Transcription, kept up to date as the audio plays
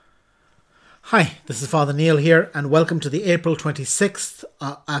Hi, this is Father Neil here, and welcome to the April 26th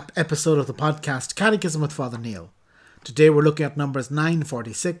episode of the podcast Catechism with Father Neil. Today we're looking at numbers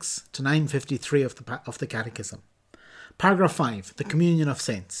 946 to 953 of the Catechism. Paragraph 5, the Communion of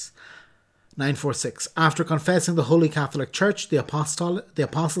Saints. 946. After confessing the Holy Catholic Church, the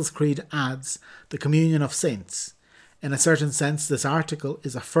Apostles' Creed adds the Communion of Saints. In a certain sense, this article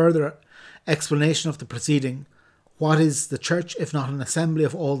is a further explanation of the preceding. What is the Church if not an assembly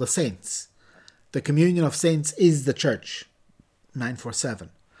of all the saints? The communion of saints is the Church. 947.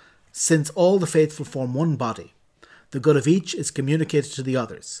 Since all the faithful form one body, the good of each is communicated to the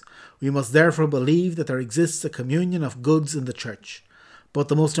others. We must therefore believe that there exists a communion of goods in the Church, but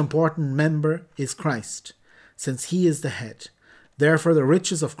the most important member is Christ, since he is the head. Therefore the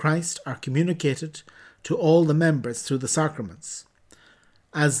riches of Christ are communicated to all the members through the sacraments.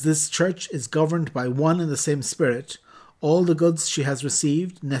 As this Church is governed by one and the same Spirit, all the goods she has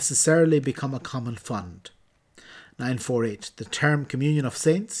received necessarily become a common fund. 948. The term communion of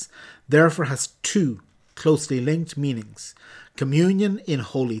saints therefore has two closely linked meanings: communion in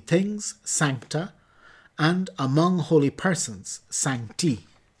holy things, sancta, and among holy persons, sancti.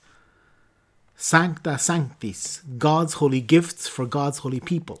 Sancta sanctis, God's holy gifts for God's holy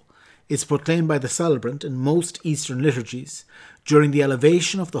people, is proclaimed by the celebrant in most Eastern liturgies during the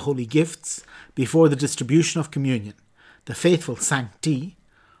elevation of the holy gifts before the distribution of communion. The faithful sancti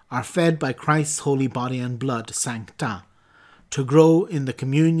are fed by Christ's holy body and blood, sancta, to grow in the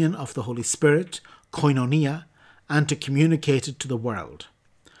communion of the Holy Spirit, koinonia, and to communicate it to the world.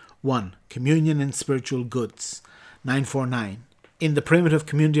 1. Communion in spiritual goods. 949. In the primitive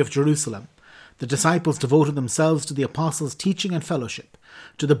community of Jerusalem, the disciples devoted themselves to the apostles' teaching and fellowship,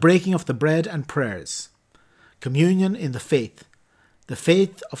 to the breaking of the bread and prayers. Communion in the faith. The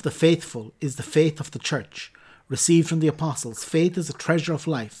faith of the faithful is the faith of the Church, received from the apostles. Faith is a treasure of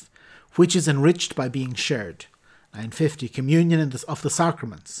life, which is enriched by being shared. 950. Communion of the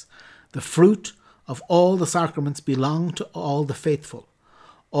sacraments. The fruit of all the sacraments belong to all the faithful.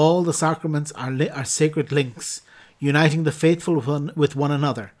 All the sacraments are sacred links, uniting the faithful with one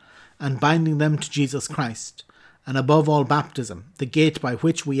another and binding them to Jesus Christ. And above all, baptism, the gate by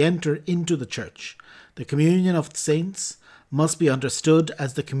which we enter into the Church. The communion of the saints must be understood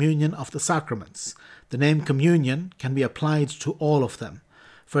as the communion of the sacraments. The name communion can be applied to all of them,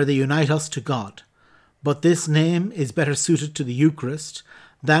 for they unite us to God. But this name is better suited to the Eucharist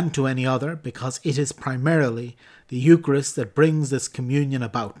than to any other, because it is primarily the Eucharist that brings this communion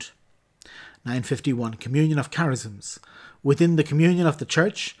about. 951. Communion of charisms. Within the communion of the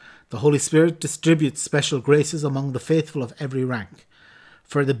Church, the Holy Spirit distributes special graces among the faithful of every rank,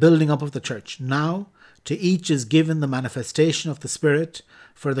 for the building up of the Church. Now, to each is given the manifestation of the Spirit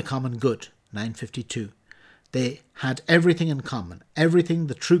for the common good. 952. They had everything in common. Everything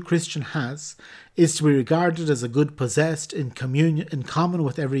the true Christian has is to be regarded as a good possessed in common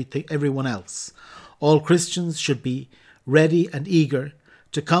with everyone else. All Christians should be ready and eager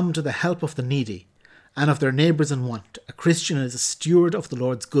to come to the help of the needy and of their neighbours in want. A Christian is a steward of the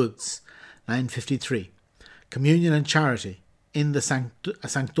Lord's goods. 953. Communion and charity. In the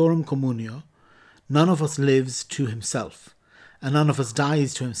Sanctorum Communio, none of us lives to himself, and none of us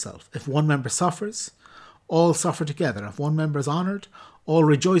dies to himself. If one member suffers, all suffer together. If one member is honoured, all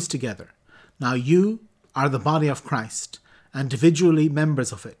rejoice together. Now you are the body of Christ, individually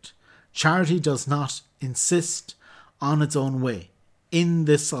members of it. Charity does not insist on its own way. In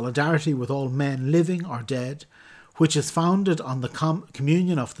this solidarity with all men living or dead, which is founded on the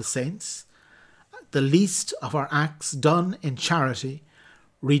communion of the saints, the least of our acts done in charity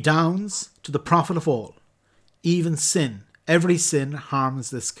redounds to the profit of all. Even sin, every sin harms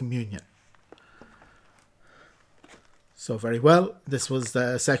this communion. So very well, this was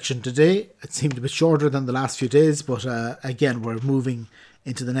the section today. It seemed a bit shorter than the last few days, but again, we're moving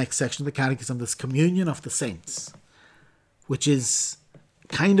into the next section of the Catechism, this communion of the saints, which is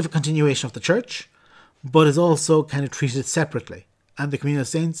kind of a continuation of the Church, but is also kind of treated separately. And the communion of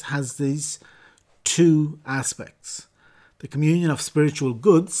saints has these two aspects. The communion of spiritual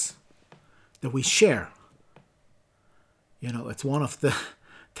goods that we share. You know, it's one of the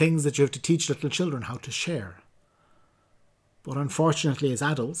things that you have to teach little children how to share. But unfortunately, as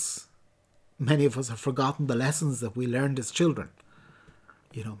adults, many of us have forgotten the lessons that we learned as children.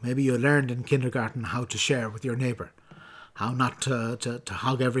 You know, maybe you learned in kindergarten how to share with your neighbour, how not to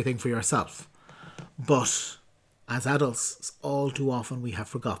hog everything for yourself. But as adults, all too often we have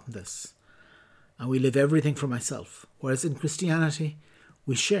forgotten this. And we live everything for myself. Whereas in Christianity,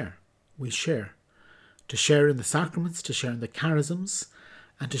 we share. We share. To share in the sacraments, to share in the charisms,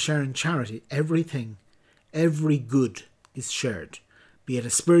 and to share in charity. Everything, every good is shared, be it a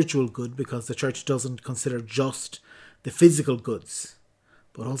spiritual good, because the church doesn't consider just the physical goods,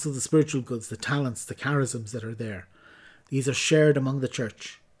 but also the spiritual goods, the talents, the charisms that are there. These are shared among the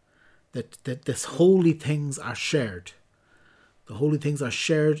church. That this holy things are shared. The holy things are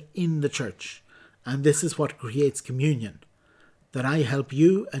shared in the church. And this is what creates communion. That I help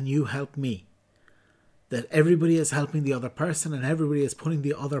you and you help me. That everybody is helping the other person and everybody is putting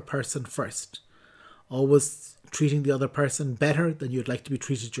the other person first. Always treating the other person better than you'd like to be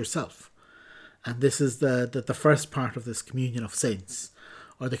treated yourself. And this is the first part of this communion of saints,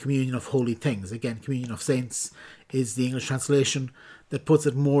 or the communion of holy things. Again, communion of saints is the English translation that puts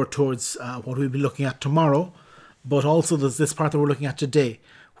it more towards what we'll be looking at tomorrow. But also there's this part that we're looking at today,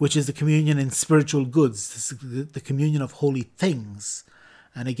 which is the communion in spiritual goods. This is the communion of holy things.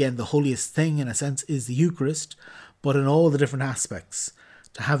 And again, the holiest thing in a sense is the Eucharist, but in all the different aspects.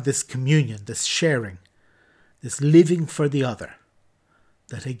 To have this communion, this sharing, this living for the other.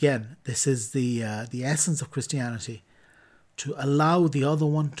 That again, this is the essence of Christianity. To allow the other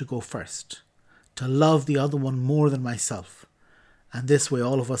one to go first. To love the other one more than myself. And this way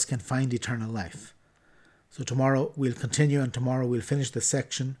all of us can find eternal life. So tomorrow we'll continue, and tomorrow we'll finish this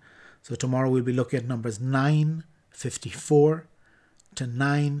section. So tomorrow we'll be looking at numbers 9:54 to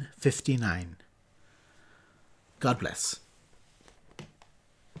 9:59. God bless.